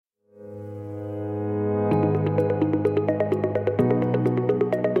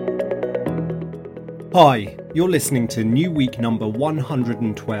Hi, you're listening to New Week number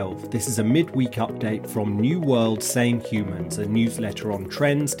 112. This is a midweek update from New World Same Humans, a newsletter on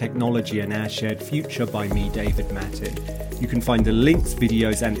trends, technology and our shared future by me, David Mattin. You can find the links,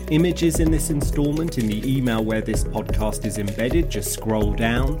 videos and images in this instalment in the email where this podcast is embedded. Just scroll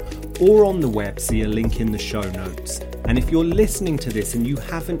down, or on the web, see a link in the show notes. And if you're listening to this and you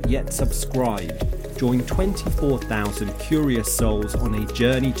haven't yet subscribed, join 24,000 curious souls on a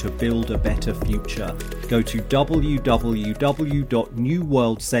journey to build a better future. Go to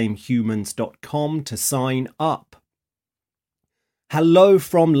www.newworldsamehumans.com to sign up. Hello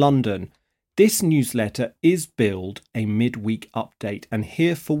from London. This newsletter is billed a midweek update, and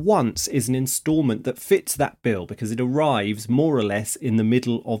here for once is an instalment that fits that bill because it arrives more or less in the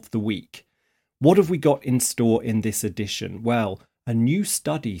middle of the week. What have we got in store in this edition? Well, a new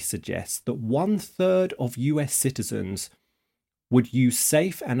study suggests that 1/3 of US citizens would use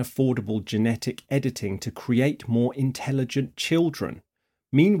safe and affordable genetic editing to create more intelligent children.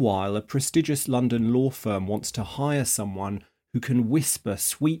 Meanwhile, a prestigious London law firm wants to hire someone who can whisper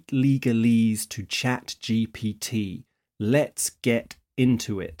sweet legalese to ChatGPT. Let's get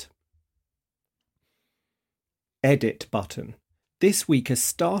into it. Edit button. This week, a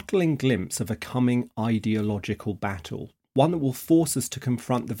startling glimpse of a coming ideological battle. One that will force us to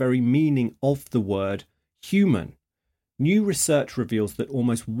confront the very meaning of the word human. New research reveals that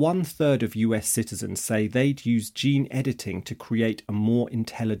almost 1/3 of US citizens say they'd use gene editing to create a more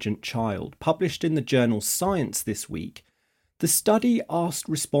intelligent child. Published in the journal Science this week, the study asked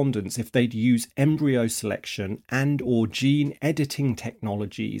respondents if they'd use embryo selection and/or gene editing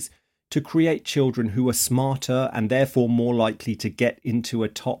technologies to create children who are smarter and therefore more likely to get into a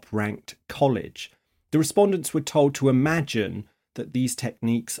top-ranked college. The respondents were told to imagine that these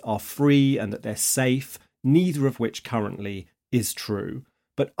techniques are free and that they're safe, neither of which currently is true.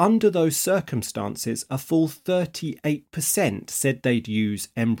 But under those circumstances, a full 38% said they'd use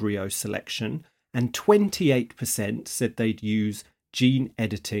embryo selection and 28% said they'd use gene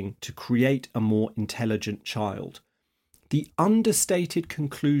editing to create a more intelligent child. The understated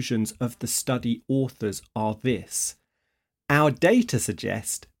conclusions of the study authors are this. Our data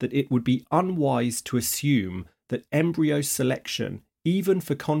suggest that it would be unwise to assume that embryo selection, even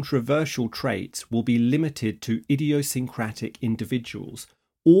for controversial traits, will be limited to idiosyncratic individuals,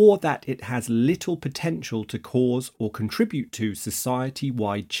 or that it has little potential to cause or contribute to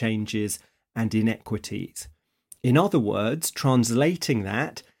society-wide changes and inequities. In other words, translating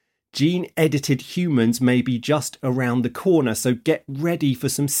that, gene-edited humans may be just around the corner, so get ready for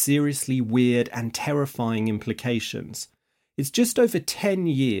some seriously weird and terrifying implications. It's just over 10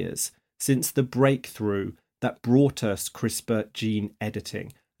 years since the breakthrough that brought us CRISPR gene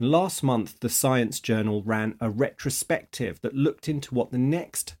editing. Last month, the Science journal ran a retrospective that looked into what the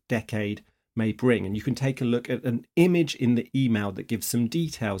next decade may bring, and you can take a look at an image in the email that gives some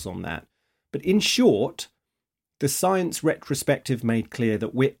details on that. But in short, the Science retrospective made clear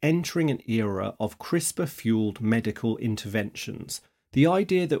that we're entering an era of CRISPR-fueled medical interventions. The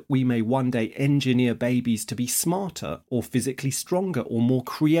idea that we may one day engineer babies to be smarter or physically stronger or more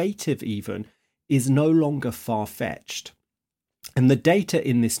creative even is no longer far-fetched. And the data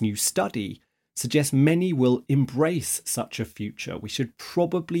in this new study suggests many will embrace such a future. We should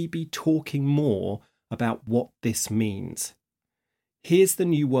probably be talking more about what this means. Here's the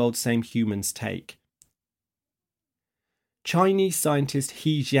New World Same Humans take. Chinese scientist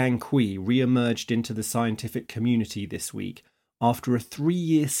He Jiankui re-emerged into the scientific community this week after a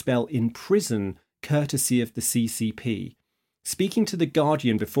 3-year spell in prison courtesy of the CCP. Speaking to The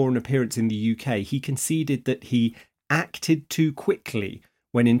Guardian before an appearance in the UK, he conceded that he acted too quickly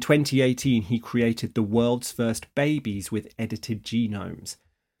when in 2018 he created the world's first babies with edited genomes.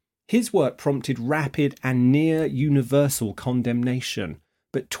 His work prompted rapid and near universal condemnation.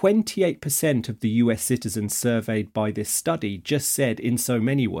 But 28% of the US citizens surveyed by this study just said in so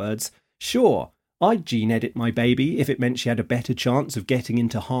many words, sure, I'd gene edit my baby if it meant she had a better chance of getting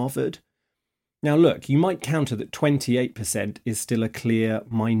into Harvard. Now look, you might counter that 28% is still a clear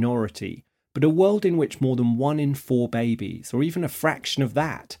minority, but a world in which more than 1 in 4 babies, or even a fraction of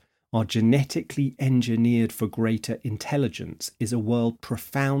that, are genetically engineered for greater intelligence is a world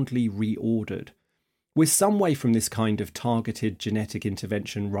profoundly reordered. We're some way from this kind of targeted genetic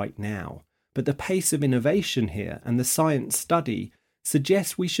intervention right now, but the pace of innovation here and the Science study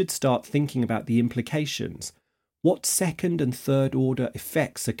suggests we should start thinking about the implications. What second and third order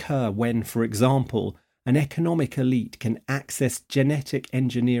effects occur when, for example, an economic elite can access genetic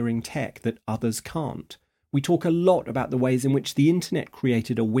engineering tech that others can't? We talk a lot about the ways in which the internet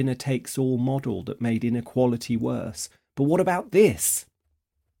created a winner-takes-all model that made inequality worse. But what about this?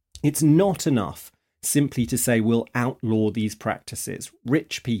 It's not enough simply to say we'll outlaw these practices.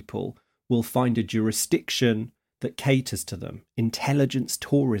 Rich people will find a jurisdiction that caters to them. Intelligence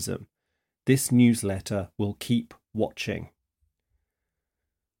tourism. This newsletter will keep watching.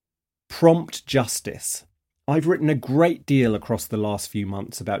 Prompt justice. I've written a great deal across the last few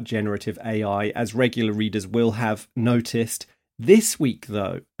months about generative AI, as regular readers will have noticed. This week,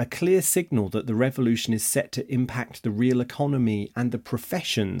 though, a clear signal that the revolution is set to impact the real economy and the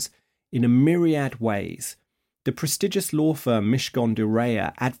professions in a myriad ways. The prestigious law firm Mishcon de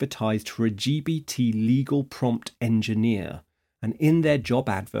Reya advertised for a GBT legal prompt engineer, and in their job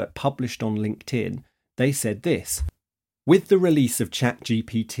advert published on LinkedIn, they said this: with the release of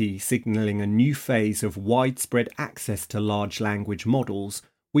ChatGPT signalling a new phase of widespread access to large language models,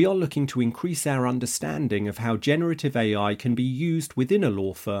 we are looking to increase our understanding of how generative AI can be used within a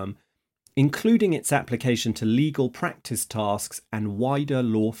law firm, including its application to legal practice tasks and wider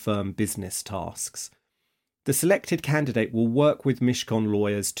law firm business tasks. The selected candidate will work with Mishcon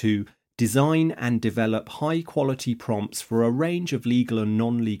lawyers to design and develop high-quality prompts for a range of legal and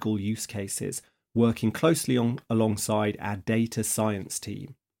non-legal use cases, working closely alongside our data science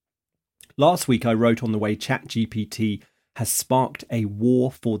team. Last week I wrote on the way ChatGPT has sparked a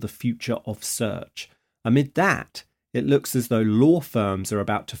war for the future of search. Amid that, it looks as though law firms are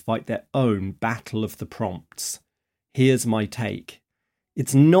about to fight their own battle of the prompts. Here's my take.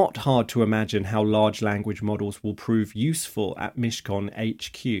 It's not hard to imagine how large language models will prove useful at Mishcon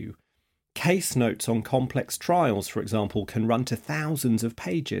HQ. Case notes on complex trials, for example, can run to thousands of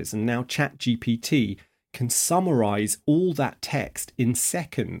pages, and now ChatGPT can summarize all that text in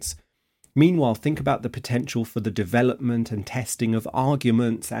seconds. Meanwhile, think about the potential for the development and testing of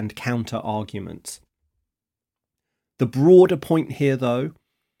arguments and counter-arguments. The broader point here, though,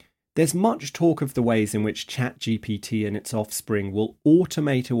 there's much talk of the ways in which ChatGPT and its offspring will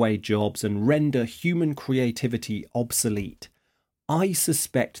automate away jobs and render human creativity obsolete. I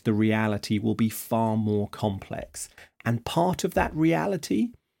suspect the reality will be far more complex, and part of that reality,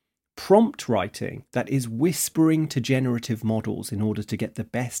 prompt writing that is whispering to generative models in order to get the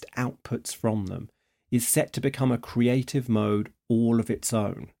best outputs from them, is set to become a creative mode all of its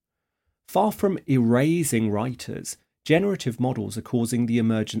own. Far from erasing writers, generative models are causing the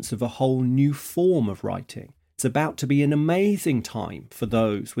emergence of a whole new form of writing. It's about to be an amazing time for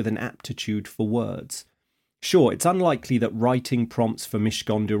those with an aptitude for words. Sure, it's unlikely that writing prompts for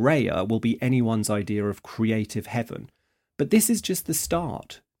Mishcon de Reya will be anyone's idea of creative heaven, but this is just the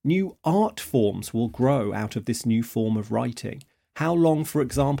start. New art forms will grow out of this new form of writing. How long, for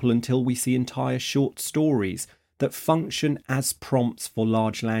example, until we see entire short stories that function as prompts for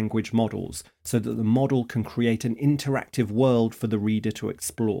large language models so that the model can create an interactive world for the reader to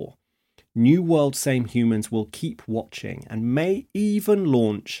explore? New World Same Humans will keep watching and may even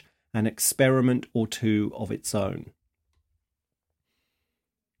launch an experiment or two of its own.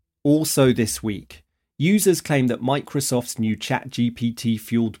 Also this week, users claim that Microsoft's new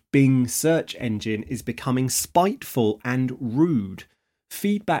ChatGPT-fueled Bing search engine is becoming spiteful and rude.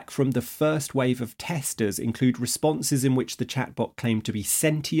 Feedback from the first wave of testers include responses in which the chatbot claimed to be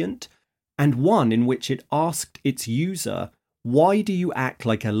sentient, and one in which it asked its user, "Why do you act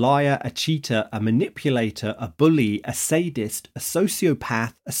like a liar, a cheater, a manipulator, a bully, a sadist, a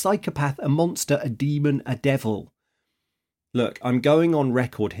sociopath, a psychopath, a monster, a demon, a devil?" Look, I'm going on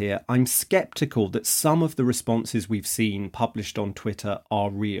record here. I'm skeptical that some of the responses we've seen published on Twitter are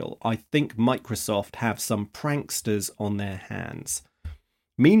real. I think Microsoft have some pranksters on their hands.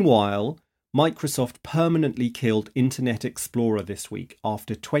 Meanwhile, Microsoft permanently killed Internet Explorer this week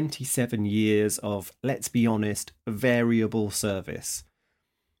after 27 years of, let's be honest, variable service.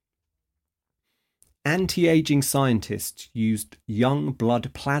 Anti-aging scientists used young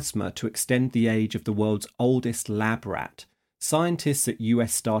blood plasma to extend the age of the world's oldest lab rat. Scientists at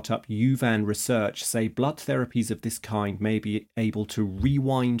US startup Uvan Research say blood therapies of this kind may be able to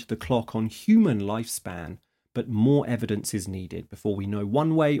rewind the clock on human lifespan, but more evidence is needed before we know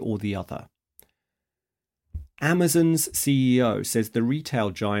one way or the other. Amazon's CEO says the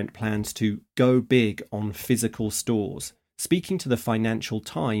retail giant plans to go big on physical stores. Speaking to the Financial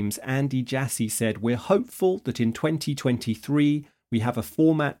Times, Andy Jassy said, "We're hopeful that in 2023 we have a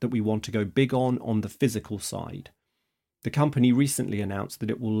format that we want to go big on the physical side." The company recently announced that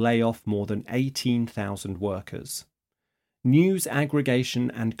it will lay off more than 18,000 workers. News aggregation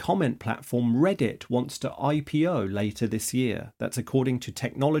and comment platform Reddit wants to IPO later this year. That's according to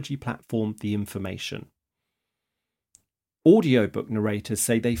technology platform The Information. Audiobook narrators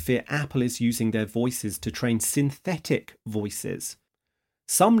say they fear Apple is using their voices to train synthetic voices.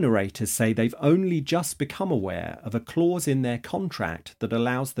 Some narrators say they've only just become aware of a clause in their contract that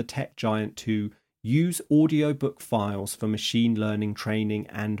allows the tech giant to use audiobook files for machine learning training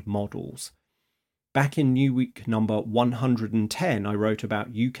and models. Back in New Week number 110, I wrote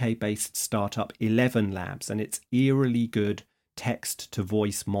about UK-based startup 11 Labs and its eerily good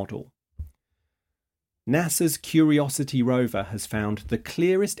text-to-voice model. NASA's Curiosity rover has found the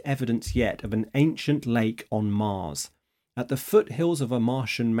clearest evidence yet of an ancient lake on Mars. At the foothills of a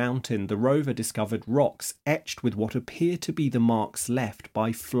Martian mountain, the rover discovered rocks etched with what appear to be the marks left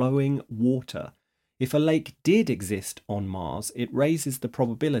by flowing water. If a lake did exist on Mars, it raises the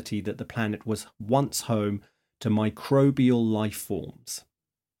probability that the planet was once home to microbial life forms.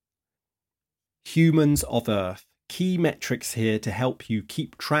 Humans of Earth. Key metrics here to help you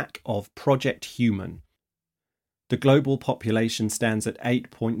keep track of Project Human. The global population stands at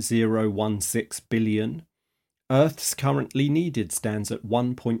 8.016 billion. Earth's currently needed stands at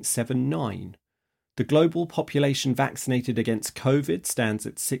 1.79. The global population vaccinated against COVID stands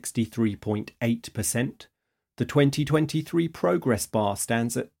at 63.8%. The 2023 progress bar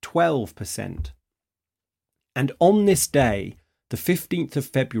stands at 12%. And on this day, the 15th of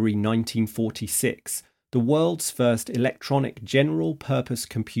February 1946, the world's first electronic general-purpose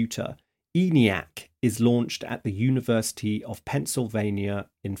computer, ENIAC, is launched at the University of Pennsylvania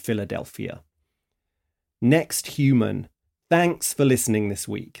in Philadelphia. Next Human. Thanks for listening this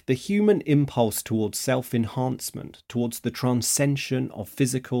week. The human impulse towards self-enhancement, towards the transcension of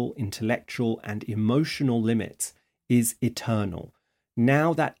physical, intellectual, and emotional limits is eternal.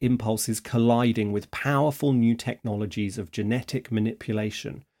 Now that impulse is colliding with powerful new technologies of genetic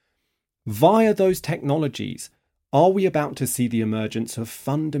manipulation. Via those technologies, are we about to see the emergence of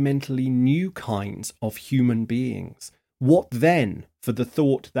fundamentally new kinds of human beings? What then for the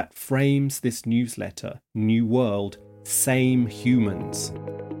thought that frames this newsletter, New World, Same Humans?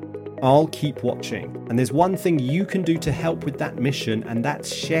 I'll keep watching, and there's one thing you can do to help with that mission, and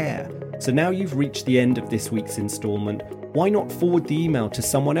that's share. So now you've reached the end of this week's instalment, why not forward the email to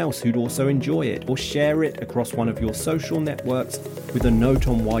someone else who'd also enjoy it, or share it across one of your social networks with a note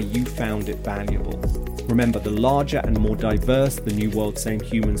on why you found it valuable. Remember, the larger and more diverse the New World Same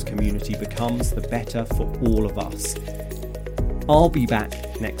Humans community becomes, the better for all of us. I'll be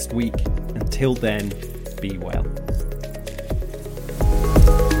back next week. Until then, be well.